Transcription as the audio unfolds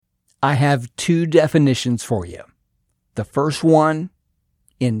I have two definitions for you. The first one,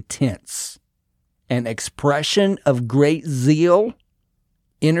 intense. An expression of great zeal,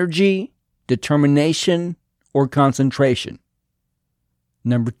 energy, determination, or concentration.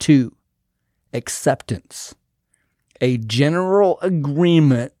 Number two, acceptance. A general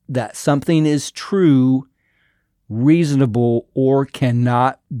agreement that something is true, reasonable, or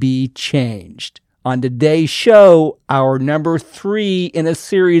cannot be changed. On today's show, our number 3 in a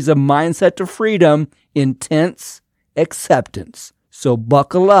series of Mindset to Freedom, intense acceptance. So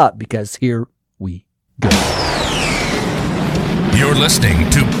buckle up, because here we go. You're listening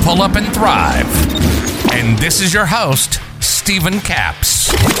to Pull Up and Thrive. And this is your host, Stephen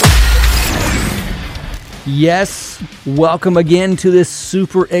Capps. Yes, welcome again to this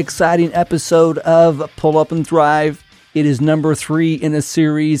super exciting episode of Pull Up and Thrive. It is number 3 in a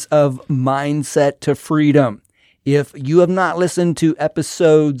series of Mindset to Freedom. If you have not listened to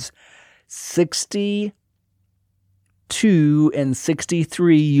episodes 62 and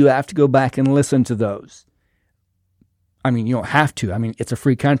 63, you have to go back and listen to those. I mean, you don't have to. I mean, it's a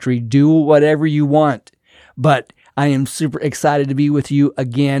free country. Do whatever you want. But I am super excited to be with you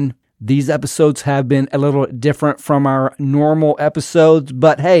again. These episodes have been a little different from our normal episodes,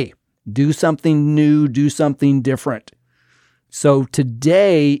 but hey, do something new, do something different. So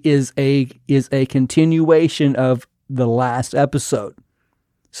today is a continuation of the last episode.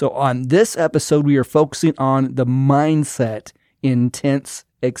 So on this episode, we are focusing on the mindset, intense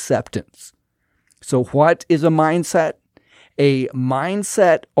acceptance. So what is a mindset? A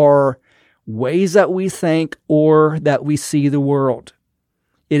mindset are ways that we think or that we see the world.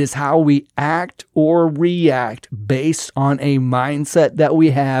 It is how we act or react based on a mindset that we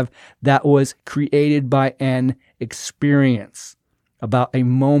have that was created by an experience, about a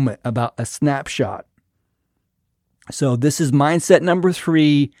moment, about a snapshot. So this is mindset number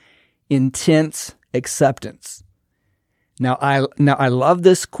 3, intense acceptance. Now I love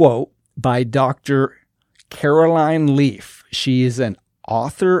this quote by Dr. Caroline Leaf. She is an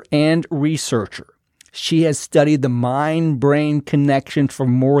author and researcher. She has studied the mind-brain connection for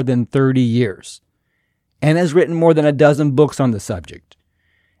more than 30 years and has written more than a dozen books on the subject.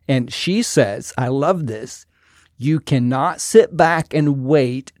 And she says, I love this, you cannot sit back and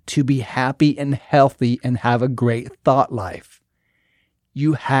wait to be happy and healthy and have a great thought life.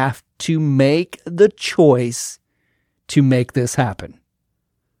 You have to make the choice to make this happen.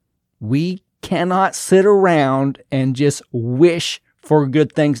 We cannot sit around and just wish for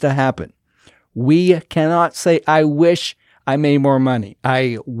good things to happen. We cannot say, I wish I made more money.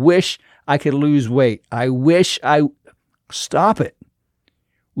 I wish I could lose weight. I wish I... Stop it.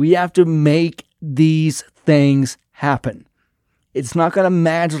 We have to make these things happen. It's not going to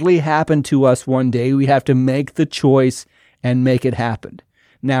magically happen to us one day. We have to make the choice and make it happen.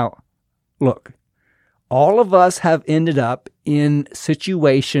 Now, look, all of us have ended up in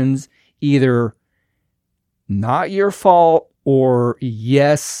situations either not your fault or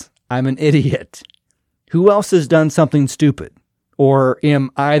yes, I'm an idiot. Who else has done something stupid? Or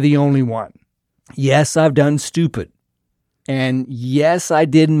am I the only one? Yes, I've done stupid. And yes, I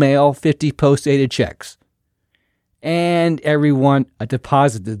did mail 50 post-dated checks. And everyone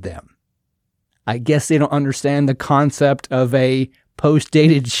deposited them. I guess they don't understand the concept of a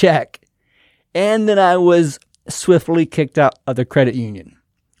post-dated check. And then I was swiftly kicked out of the credit union.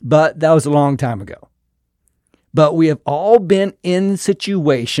 But that was a long time ago. But we have all been in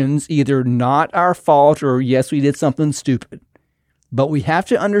situations, either not our fault or yes, we did something stupid. But we have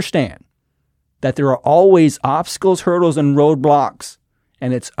to understand that there are always obstacles, hurdles, and roadblocks.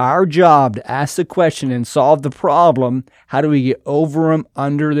 And it's our job to ask the question and solve the problem. How do we get over them,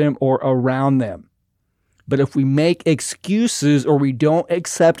 under them, or around them? But if we make excuses or we don't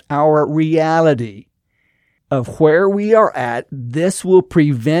accept our reality of where we are at, this will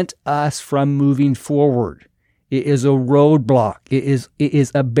prevent us from moving forward. It is a roadblock. It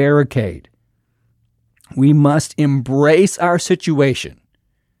is a barricade. We must embrace our situation.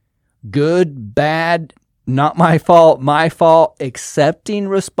 Good, bad, not my fault, accepting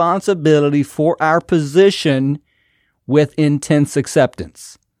responsibility for our position with intense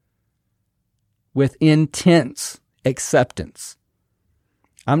acceptance. With intense acceptance.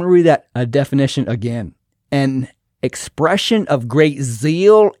 I'm going to read that definition again. An expression of great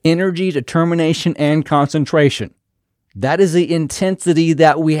zeal, energy, determination, and concentration. That is the intensity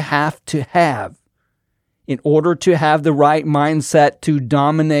that we have to have in order to have the right mindset to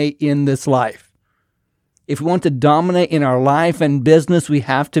dominate in this life. If we want to dominate in our life and business, we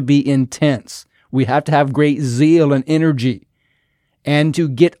have to be intense. We have to have great zeal and energy. And to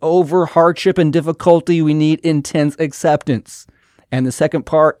get over hardship and difficulty, we need intense acceptance. And the second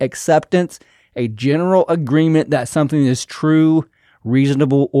part, acceptance, a general agreement that something is true,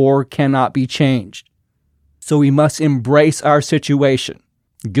 reasonable, or cannot be changed. So we must embrace our situation.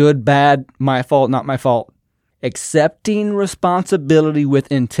 Good, bad, my fault, not my fault. Accepting responsibility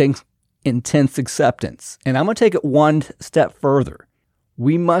with intense acceptance. And I'm going to take it one step further.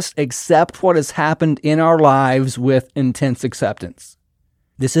 We must accept what has happened in our lives with intense acceptance.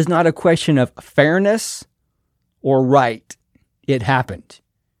 This is not a question of fairness or right. It happened.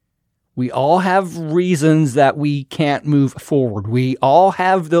 We all have reasons that we can't move forward. We all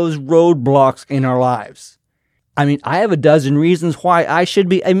have those roadblocks in our lives. I mean, I have a dozen reasons why I should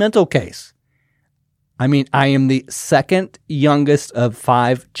be a mental case. I mean, I am the second youngest of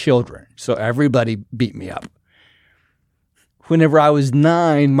 5 children, so everybody beat me up. Whenever I was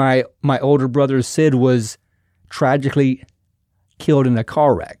 9, my older brother Sid was tragically killed in a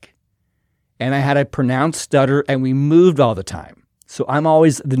car wreck. And I had a pronounced stutter, and we moved all the time. So I'm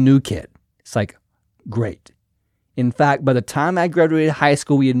always the new kid. It's like, great. In fact, by the time I graduated high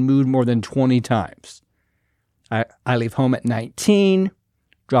school, we had moved more than 20 times. I leave home at 19,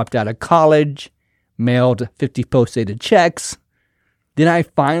 dropped out of college, mailed 50 post-dated checks. Then I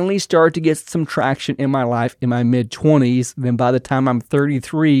finally started to get some traction in my life in my mid-20s. Then by the time I'm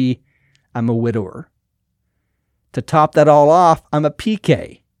 33, I'm a widower. To top that all off, I'm a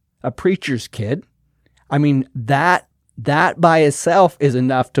PK, a preacher's kid. I mean, that by itself is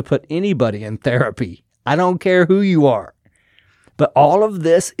enough to put anybody in therapy. I don't care who you are. But all of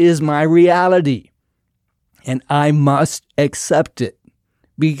this is my reality. And I must accept it.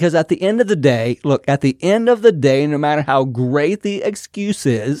 Because at the end of the day, no matter how great the excuse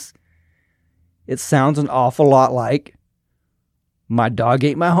is, it sounds an awful lot like, my dog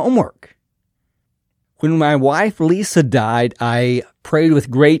ate my homework. When my wife Lisa died, I prayed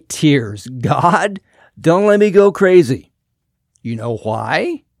with great tears, God, don't let me go crazy. You know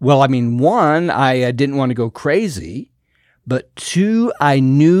why? Well, I mean, 1, I didn't want to go crazy, but 2, I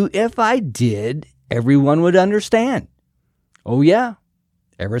knew if I did, everyone would understand. Oh yeah,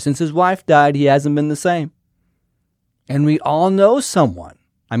 ever since his wife died, he hasn't been the same. And we all know someone.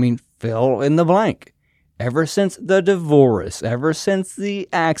 I mean, fill in the blank. Ever since the divorce, ever since the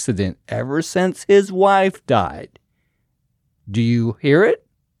accident, ever since his wife died. Do you hear it?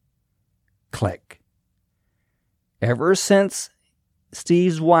 Click. Ever since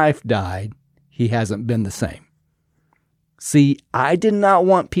Steve's wife died, he hasn't been the same. See, I did not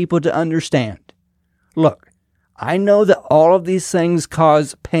want people to understand. Look, I know that all of these things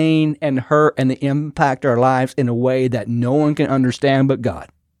cause pain and hurt and they impact our lives in a way that no one can understand but God.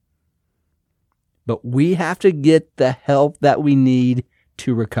 But we have to get the help that we need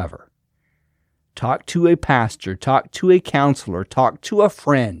to recover. Talk to a pastor, talk to a counselor, talk to a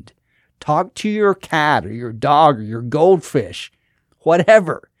friend, talk to your cat or your dog or your goldfish,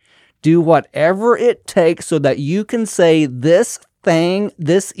 whatever. Do whatever it takes so that you can say this thing,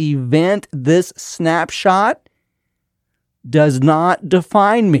 this event, this snapshot does not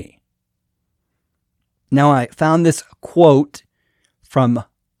define me. Now, I found this quote from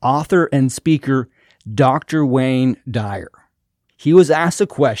author and speaker Dr. Wayne Dyer. He was asked a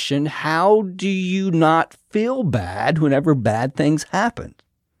question, how do you not feel bad whenever bad things happen?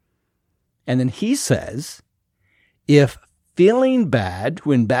 And then he says, if feeling bad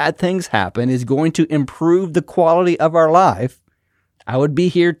when bad things happen is going to improve the quality of our life, I would be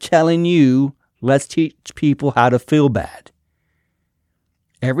here telling you, let's teach people how to feel bad.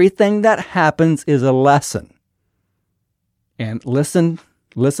 Everything that happens is a lesson. And listen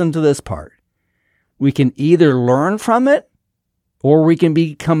to this part. We can either learn from it or we can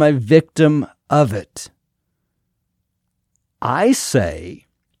become a victim of it. I say,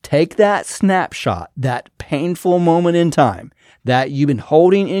 take that snapshot, that painful moment in time that you've been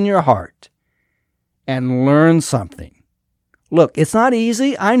holding in your heart and learn something. Look, it's not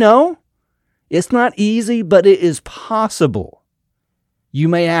easy. I know. It's not easy, but it is possible. You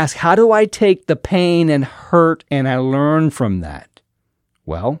may ask, how do I take the pain and hurt and I learn from that?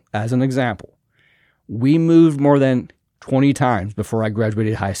 Well, as an example, we moved more than 20 times before I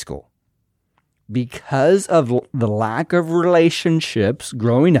graduated high school. Because of the lack of relationships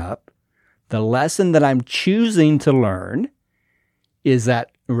growing up, the lesson that I'm choosing to learn is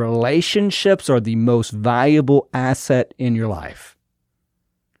that relationships are the most valuable asset in your life.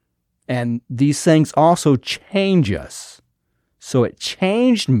 And these things also change us. So it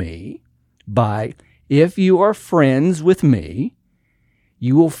changed me by, if you are friends with me,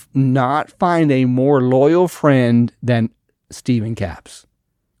 you will not find a more loyal friend than Stephen Capps.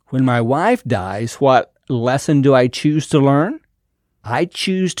 When my wife dies, what lesson do I choose to learn? I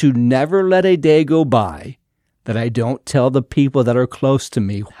choose to never let a day go by that I don't tell the people that are close to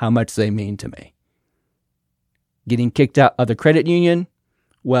me how much they mean to me. Getting kicked out of the credit union?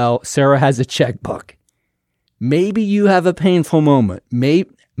 Well, Sarah has a checkbook. Maybe you have a painful moment.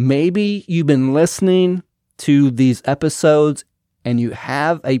 Maybe you've been listening to these episodes and you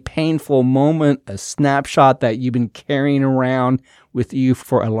have a painful moment, a snapshot that you've been carrying around with you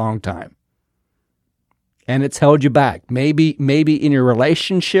for a long time. And it's held you back. Maybe in your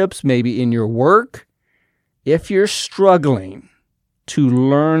relationships, maybe in your work. If you're struggling to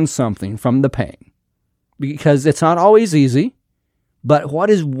learn something from the pain, because it's not always easy, but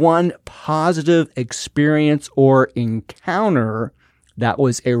what is one positive experience or encounter that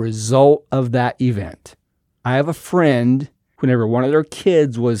was a result of that event? I have a friend, whenever one of their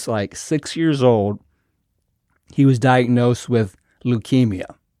kids was like 6 years old, he was diagnosed with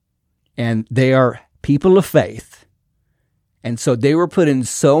leukemia. And they are people of faith. And so they were put in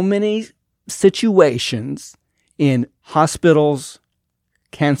so many situations in hospitals,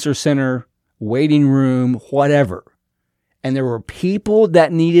 cancer center, waiting room, whatever. And there were people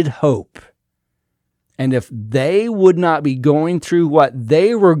that needed hope. And if they would not be going through what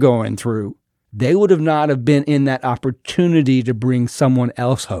they were going through, they would not have been in that opportunity to bring someone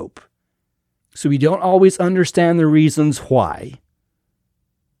else hope. So we don't always understand the reasons why,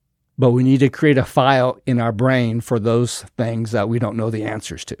 but we need to create a file in our brain for those things that we don't know the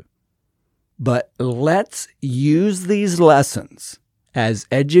answers to. But let's use these lessons as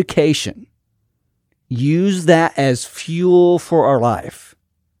education. Use that as fuel for our life.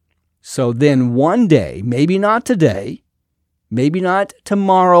 So then one day, maybe not today, maybe not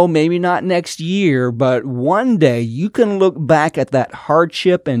tomorrow, maybe not next year, but one day you can look back at that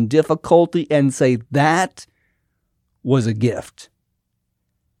hardship and difficulty and say, that was a gift.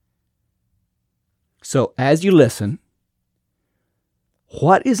 So as you listen,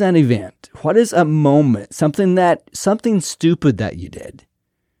 what is an event? What is a moment? Something stupid that you did,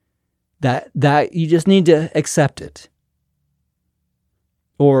 that you just need to accept it.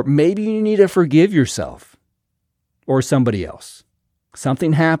 Or maybe you need to forgive yourself or somebody else.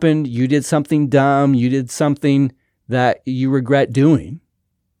 Something happened, you did something dumb, you did something that you regret doing.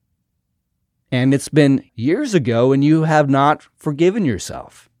 And it's been years ago and you have not forgiven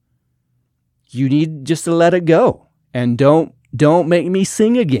yourself. You need just to let it go. And don't make me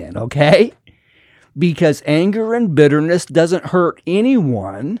sing again, okay? Because anger and bitterness doesn't hurt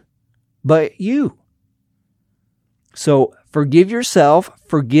anyone but you. So forgive yourself,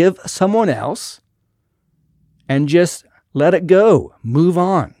 forgive someone else, and just let it go. Move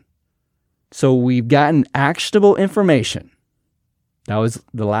on. So we've gotten actionable information. That was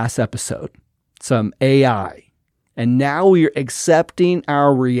the last episode. Some AI. And now we are accepting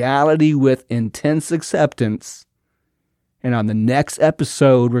our reality with intense acceptance. And on the next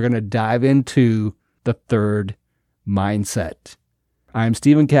episode, we're going to dive into the third mindset. I'm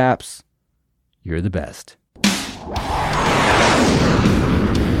Stephen Capps. You're the best.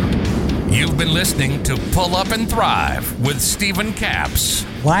 You've been listening to Pull Up and Thrive with Stephen Capps.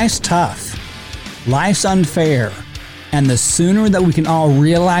 Life's tough. Life's unfair. And the sooner that we can all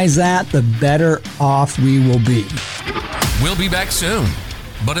realize that, the better off we will be. We'll be back soon.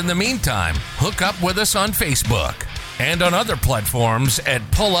 But in the meantime, hook up with us on Facebook and on other platforms at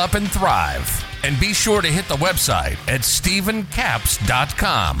Pull Up and Thrive. And be sure to hit the website at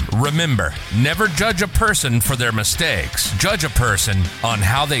StephenCapps.com. Remember, never judge a person for their mistakes. Judge a person on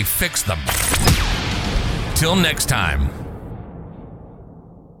how they fix them. Till next time.